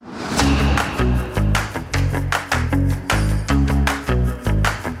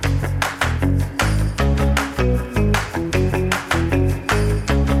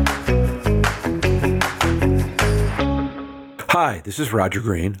this is Roger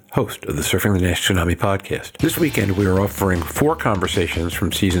Green, host of the Surfing the NASH Tsunami podcast. This weekend, we are offering 4 conversations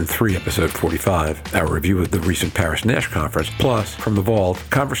from Season 3, Episode 45, our review of the recent Paris NASH conference, plus, from the vault,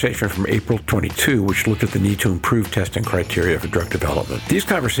 conversation from April 22, which looked at the need to improve testing criteria for drug development. These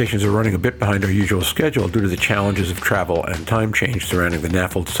conversations are running a bit behind our usual schedule due to the challenges of travel and time change surrounding the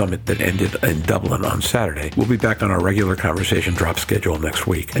NAFLD summit that ended in Dublin on Saturday. We'll be back on our regular conversation drop schedule next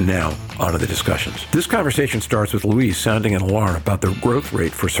week. And now, on to the discussions. This conversation starts with Louise sounding an alarm about the growth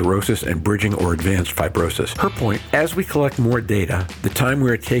rate for cirrhosis and bridging or advanced fibrosis. Her point, as we collect more data, the time we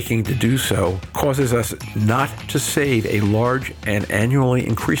are taking to do so causes us not to save a large and annually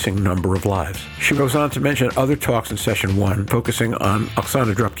increasing number of lives. She goes on to mention other talks in session 1, focusing on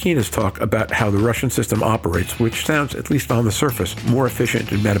Oksana Drobkina's talk about how the Russian system operates, which sounds, at least on the surface, more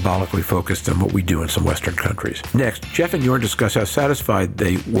efficient and metabolically focused than what we do in some Western countries. Next, Jeff and Jorn discuss how satisfied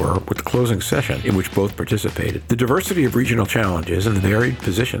they were with the closing session in which both participated. The diversity of regional challenges and the varied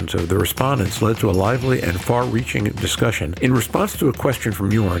positions of the respondents led to a lively and far-reaching discussion. In response to a question from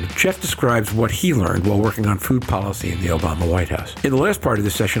Jorn, Jeff describes what he learned while working on food policy in the Obama White House. In the last part of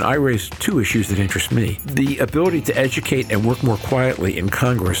the session, I raised 2 issues that interest me: the ability to educate and work more quietly in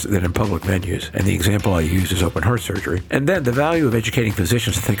Congress than in public venues, and the example I use is open heart surgery, and then the value of educating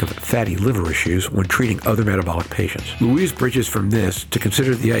physicians to think of fatty liver issues when treating other metabolic patients. Louise bridges from this to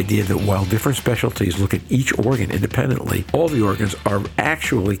consider the idea that while different specialties look at each organ independently, all the organs are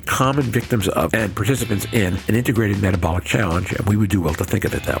actually common victims of and participants in an integrated metabolic challenge, and we would do well to think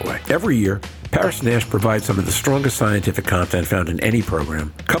of it that way. Every year, Paris NASH provides some of the strongest scientific content found in any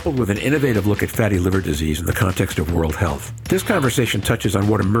program, coupled with an innovative look at fatty liver disease in the context of world health. This conversation touches on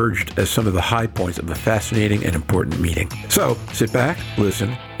what emerged as some of the high points of a fascinating and important meeting. So, sit back,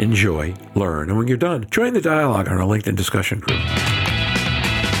 listen, enjoy, learn, and when you're done, join the dialogue on our LinkedIn discussion group.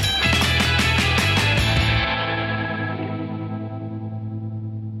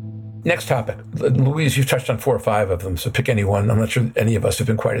 Next topic. Louise, you've touched on 4 or 5 of them, so pick any one. I'm not sure any of us have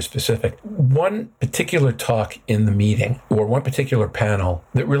been quite as specific. One particular talk in the meeting or one particular panel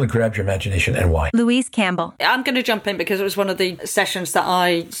that really grabbed your imagination, and why? Louise Campbell. I'm going to jump in because it was one of the sessions that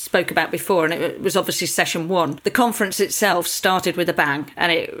I spoke about before, and it was obviously session 1. The conference itself started with a bang,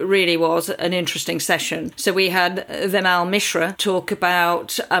 and it really was an interesting session. So we had Vimal Mishra talk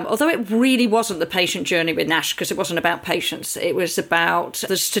about, although it really wasn't the patient journey with NASH, because it wasn't about patients, it was about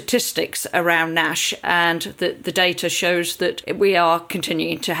the statistics around NASH, and the data shows that we are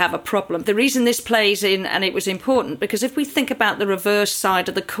continuing to have a problem. The reason this plays in, and it was important, because if we think about the reverse side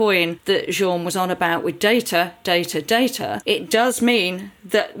of the coin that Jorn was on about with data, it does mean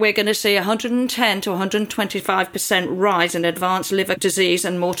that we're going to see 110 to 125% rise in advanced liver disease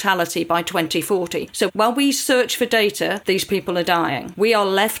and mortality by 2040. So while we search for data, these people are dying. We are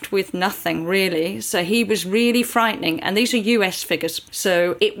left with nothing, really. So he was really frightening, and these are US figures.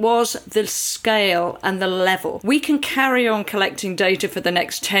 So it was the scale and the level. We can carry on collecting data for the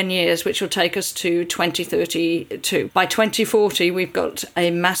next 10 years, which will take us to 2032. By 2040, we've got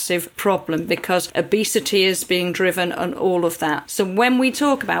a massive problem because obesity is being driven and all of that. So when we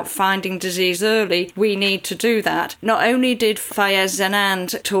talk about finding disease early, we need to do that. Not only did Fayez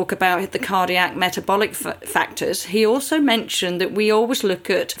Zanand talk about the cardiac metabolic factors, he also mentioned that we always look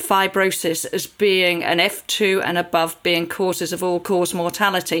at fibrosis as being an F2 and above being causes of all-cause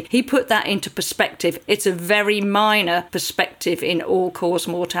mortality. He put that into perspective. It's a very minor perspective in all-cause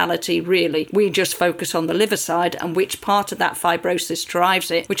mortality, really. We just focus on the liver side and which part of that fibrosis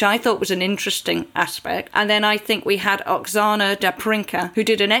drives it, which I thought was an interesting aspect. And then I think we had Oksana Drobkina, who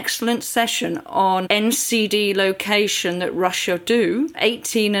did an excellent session on NCD location that Russia do.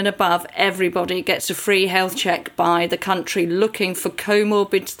 18 and above, everybody gets a free health check by the country looking for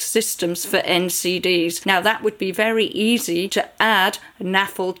comorbid systems for NCDs. Now, that would be very easy to add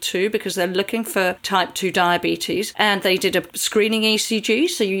NAFLD because they're looking for type 2 diabetes, and they did a screening ECG,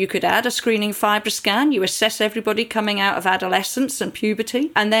 so you could add a screening FibroScan. You assess everybody coming out of adolescence and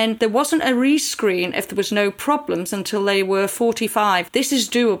puberty, and then there wasn't a rescreen if there was no problems until they were 45. This is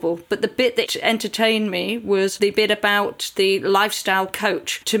doable, but the bit that entertained me was the bit about the lifestyle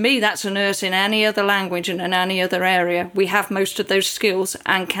coach. To me, that's a nurse in any other language and in any other area. We have most of those skills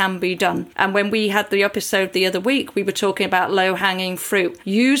and can be done. And when we had the episode the other week, we were talking about low-hanging fruit.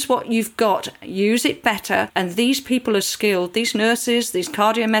 You use what you've got, use it better. And these people are skilled, these nurses, these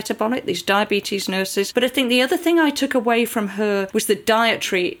cardiometabolic, these diabetes nurses. But I think the other thing I took away from her was the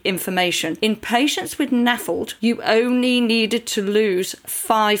dietary information. In patients with NAFLD, you only needed to lose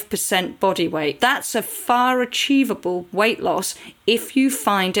 5% body weight. That's a far achievable weight loss if you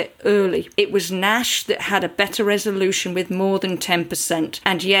find it early. It was NASH that had a better resolution with more than 10%.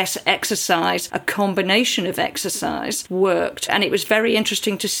 And yes, exercise, a combination of exercise, worked. And it was very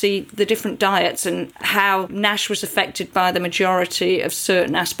interesting to see the different diets and how NASH was affected by the majority of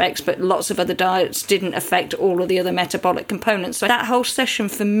certain aspects, but lots of other diets didn't affect all of the other metabolic components. So that whole session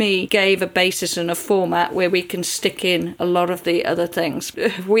for me gave a basis and a format where we can stick in a lot of the other things.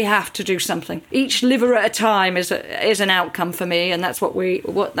 We have to do something. Each liver at a time is an outcome for me, and that's what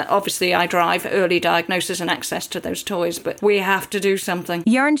obviously I drive early diagnosis and access to those toys, but we have to do something.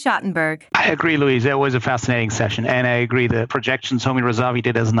 Jörn Schattenberg. I agree, Louise. It was a fascinating session, and I agree the projections Homi Razavi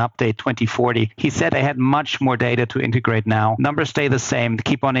did as an update 2040. He said they had much more data to integrate now. Numbers stay the same,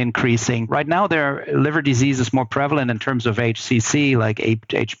 keep on increasing. Right now, there are liver diseases more prevalent in terms of HCC, like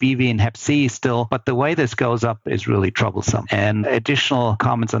HBV and Hep C still, but the way this goes up is really troublesome. And additional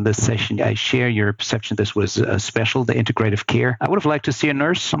comments on this session, I share your perception this was special, the integrative care. I would have liked to see a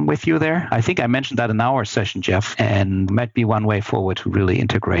nurse with you there. I think I mentioned that in our session, Jeff, and might be one way forward to really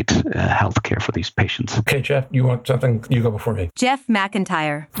integrate healthcare for these patients. Okay, Jeff, you want something? You go before me. Jeff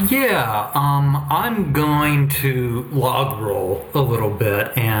McIntyre. Yeah, I'm going to log roll a little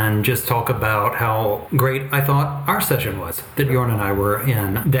bit and just talk about how great I thought our session was that Bjorn and I were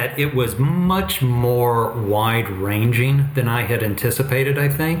in, that it was much more wide-ranging than I had anticipated, I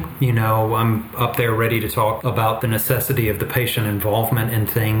think. You know, I'm up there ready to talk about the necessity of the patient involvement in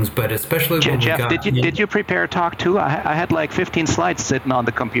things, but especially when Jeff, did you prepare a talk too? I had like 15 slides sitting on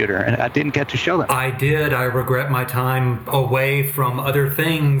the computer and I didn't get to show them. I did. I regret my time away from other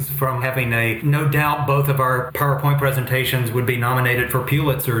things, from having no doubt both of our PowerPoint presentations would be nominated for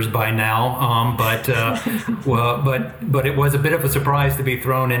Pulitzers by now, but it was a bit of a surprise to be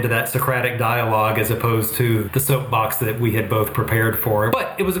thrown into that Socratic dialogue as opposed to the soapbox that we had both prepared for.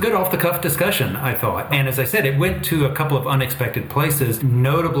 But it was a good off-the-cuff discussion, I thought. And as I said, it went to a couple of unexpected places,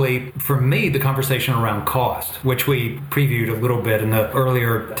 notably for me, the conversation around cost, which we previewed a little bit in the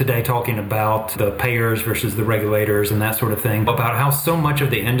earlier today, talking about the payers versus the regulators and that sort of thing, about how so much of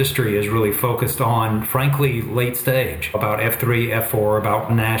the industry is really focused on, frankly, late stage, about F3, F4,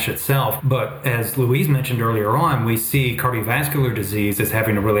 about NASH itself. But as Louise mentioned earlier on, we see cardiovascular disease as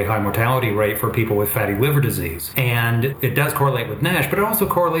having a really high mortality rate for people with fatty liver disease. And it does correlate with NASH, but it also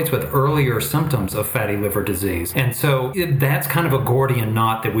correlates with earlier symptoms of fatty liver disease. And so that's kind of a Gordian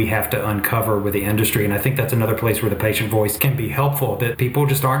knot that we have to uncover with the industry. And I think that's another place where the patient voice can be helpful, that people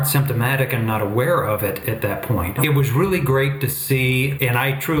just aren't symptomatic and not aware of it at that point. It was really great to see, and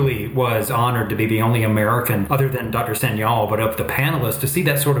I truly was honored to be the only American, other than Dr. Sanyal, but of the panelists, to see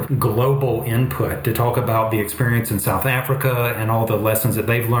that sort of global input to talk about the experience in South Africa and all the lessons that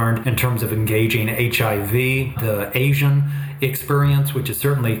they've learned in terms of engaging HIV, the Asian experience, which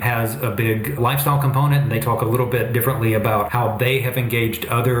certainly has a big lifestyle component, and they talk a little bit differently about how they have engaged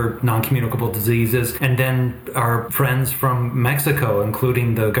other non-communicable diseases. And then our friends from Mexico,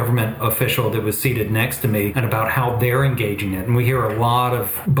 including the government official that was seated next to me, and about how they're engaging it. And we hear a lot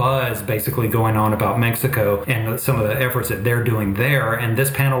of buzz basically going on about Mexico and some of the efforts that they're doing there. And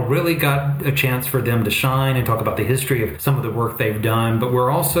this panel really got a chance for them to shine and talk about the history of some of the work they've done. But we're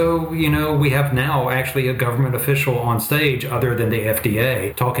also, we have now actually a government official on stage other than the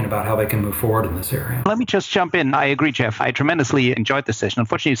FDA talking about how they can move forward in this area. Let me just jump in. I agree, Jeff. I tremendously enjoyed the session.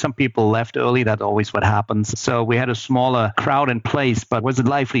 Unfortunately, some people left early. That's always what happens. So we had a smaller crowd in place, but it was a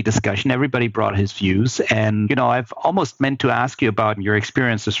lively discussion. Everybody brought his views. And, I've almost meant to ask you about your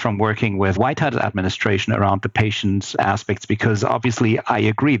experiences from working with White House administration around the patient's aspects, because obviously I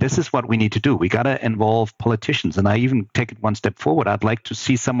agree. This is what we need to do. We got to involve politicians. And I even take it one step forward. I'd like to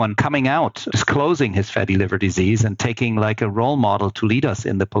see someone coming out, disclosing his fatty liver disease and taking like a role model to lead us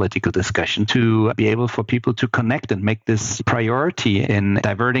in the political discussion, to be able for people to connect and make this priority in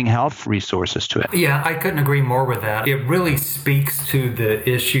diverting health resources to it. Yeah, I couldn't agree more with that. It really speaks to the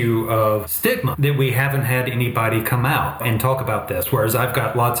issue of stigma, that we haven't had anybody come out and talk about this. Whereas I've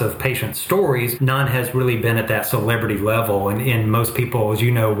got lots of patient stories, none has really been at that celebrity level. And most people, as you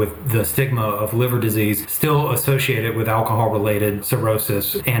know, with the stigma of liver disease still associated with alcohol-related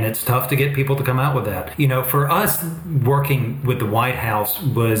cirrhosis. And it's tough to get people to come out with that. For us working working with the White House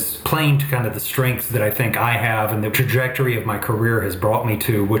was playing to kind of the strengths that I think I have and the trajectory of my career has brought me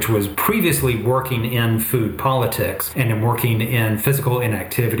to, which was previously working in food politics and in working in physical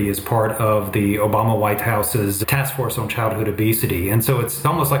inactivity as part of the Obama White House's Task Force on Childhood Obesity. And so it's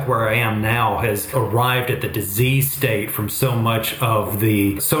almost like where I am now has arrived at the disease state from so much of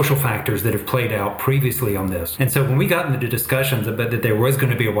the social factors that have played out previously on this. And so when we got into the discussions about that there was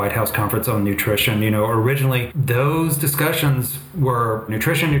going to be a White House conference on nutrition, originally those discussions were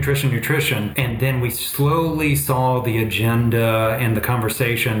nutrition, and then we slowly saw the agenda and the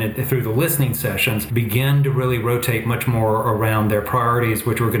conversation through the listening sessions begin to really rotate much more around their priorities,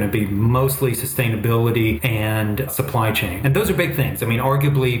 which were going to be mostly sustainability and supply chain. And those are big things. I mean,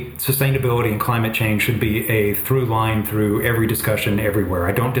 arguably, sustainability and climate change should be a through line through every discussion everywhere.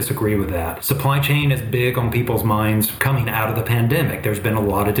 I don't disagree with that. Supply chain is big on people's minds coming out of the pandemic. There's been a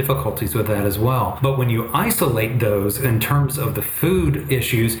lot of difficulties with that as well. But when you isolate those in terms of the food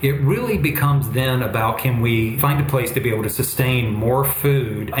issues, it really becomes then about, can we find a place to be able to sustain more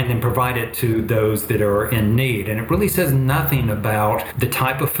food and then provide it to those that are in need? And it really says nothing about the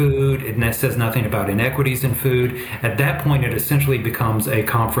type of food. It says nothing about inequities in food. At that point, it essentially becomes a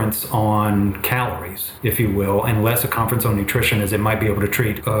conference on calories, if you will, and less a conference on nutrition, as it might be able to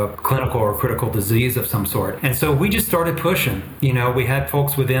treat a clinical or critical disease of some sort. And so we just started pushing. We had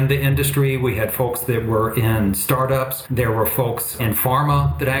folks within the industry. We had folks that were in startups. There were folks in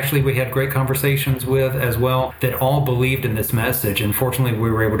pharma that actually we had great conversations with as well that all believed in this message. And fortunately, we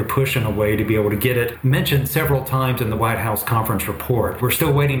were able to push in a way to be able to get it mentioned several times in the White House conference report. We're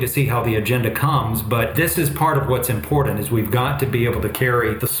still waiting to see how the agenda comes, but this is part of what's important is we've got to be able to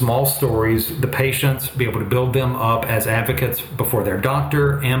carry the small stories, the patients, be able to build them up as advocates before their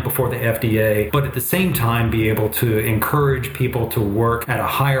doctor and before the FDA, but at the same time be able to encourage people to work at a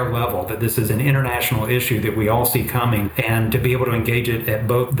higher level, that this is an international issue that we all see coming, and to be able to engage it at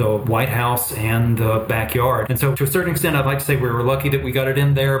both the White House and the backyard. And so to a certain extent, I'd like to say we were lucky that we got it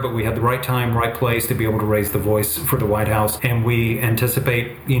in there, but we had the right time, right place to be able to raise the voice for the White House. And we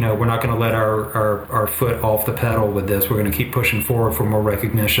anticipate, we're not going to let our foot off the pedal with this. We're going to keep pushing forward for more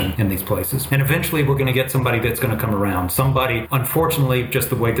recognition in these places. And eventually we're going to get somebody that's going to come around. Somebody, unfortunately, just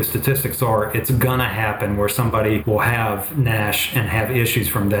the way the statistics are, it's going to happen where somebody will have NASH and have issues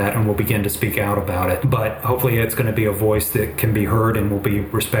from that and will begin to speak out about it. But hopefully it's going to be a voice that can be heard and will be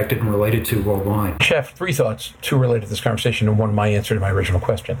respected and related to worldwide. Chef, 3 thoughts, 2 related to this conversation and 1 my answer to my original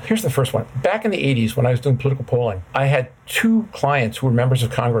question. Here's the first one. Back in the 80s, when I was doing political polling, I had 2 clients who were members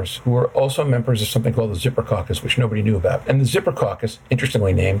of Congress who were also members of something called the Zipper Caucus, which nobody knew about. And the Zipper Caucus,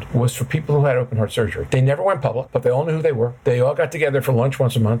 interestingly named, was for people who had open heart surgery. They never went public, but they all knew who they were. They all got together for lunch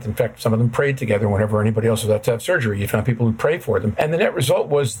once a month. In fact, some of them prayed together whenever anybody else was about to have surgery. You found people who prayed for them. And the net result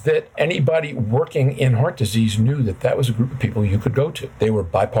was that anybody working in heart disease knew that that was a group of people you could go to. They were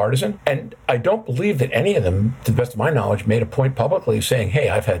bipartisan. And I don't believe that any of them, to the best of my knowledge, made a point publicly saying, hey,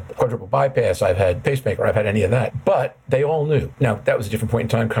 I've had quadruple bypass, I've had pacemaker, I've had any of that. But they all knew. Now, that was a different point in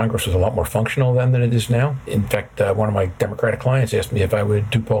time. Congress was a lot more functional then than it is now. In fact, one of my Democratic clients asked me if I would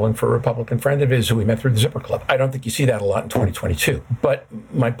do polling for a Republican friend of his who we met through the Zipper Club. I don't think you see that a lot in 2022. But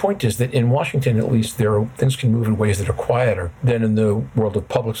my point is that in Washington, at least, things can move in ways that are quieter than in the world of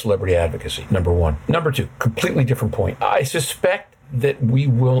public celebrity advocacy, number 1. Number 2, completely different point. I suspect that we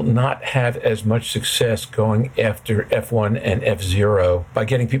will not have as much success going after F1 and F0 by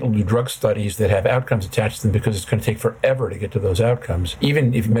getting people to do drug studies that have outcomes attached to them, because it's going to take forever to get to those outcomes,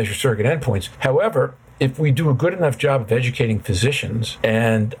 even if you measure surrogate endpoints. However, if we do a good enough job of educating physicians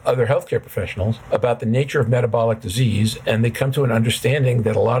and other healthcare professionals about the nature of metabolic disease, and they come to an understanding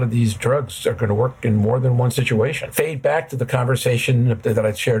that a lot of these drugs are going to work in more than one situation. Fade back to the conversation that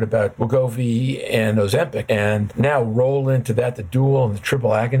I shared about Wegovy and Ozempic, and now roll into that the dual and the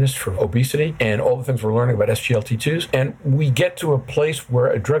triple agonist for obesity and all the things we're learning about SGLT2s. And we get to a place where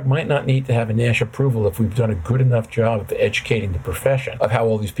a drug might not need to have a NASH approval if we've done a good enough job of educating the profession of how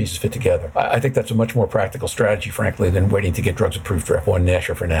all these pieces fit together. I think that's a much more practical strategy, frankly, than waiting to get drugs approved for F1, NASH,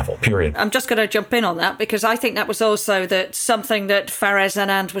 or for NAFL, period. I'm just going to jump in on that, because I think that was also something that Faraz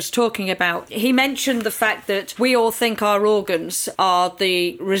Anand was talking about. He mentioned the fact that we all think our organs are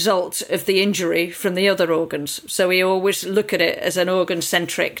the result of the injury from the other organs. So we always look at it as an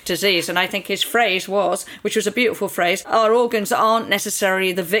organ-centric disease. And I think his phrase was, which was a beautiful phrase, our organs aren't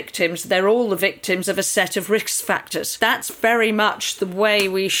necessarily the victims, they're all the victims of a set of risk factors. That's very much the way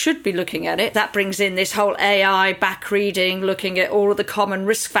we should be looking at it. That brings in this whole AI back reading, looking at all of the common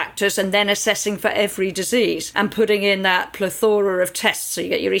risk factors and then assessing for every disease and putting in that plethora of tests. So you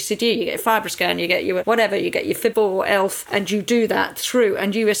get your ECG, you get your FibroScan, you get your whatever, you get your FIB or ELF, and you do that through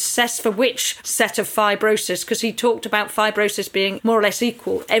and you assess for which set of fibrosis, because he talked about fibrosis being more or less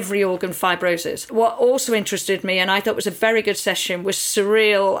equal, every organ fibrosis. What also interested me, and I thought was a very good session, was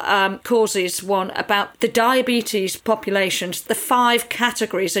Cyril Cause's one about the diabetes populations, the 5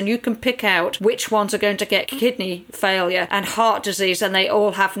 categories, and you can pick out which ones are going to get kidney failure and heart disease, and they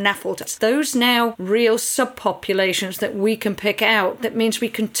all have NAFLD. Those now real subpopulations that we can pick out, that means we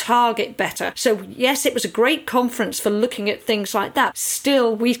can target better. So yes, it was a great conference for looking at things like that.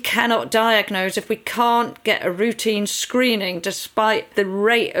 Still, we cannot diagnose if we can't get a routine screening. Despite the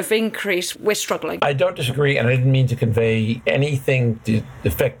rate of increase, we're struggling. I don't disagree, and I didn't mean to convey anything to the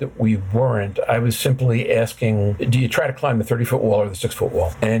effect that we weren't. I was simply asking, do you try to climb the 30-foot wall or the 6-foot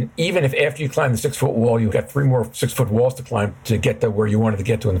wall? And even if after you climb the 6-foot wall, you've got 3 more 6-foot walls to climb to get to where you wanted to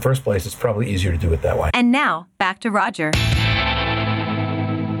get to in the first place, it's probably easier to do it that way. And now, back to Roger.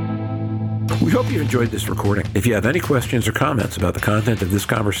 We hope you enjoyed this recording. If you have any questions or comments about the content of this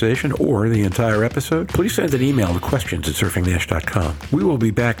conversation or the entire episode, please send an email to questions@surfingnash.com. We will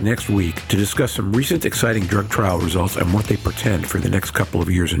be back next week to discuss some recent exciting drug trial results and what they portend for the next couple of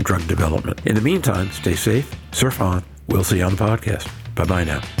years in drug development. In the meantime, stay safe, surf on. We'll see you on the podcast. Bye-bye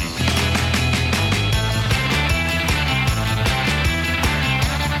now.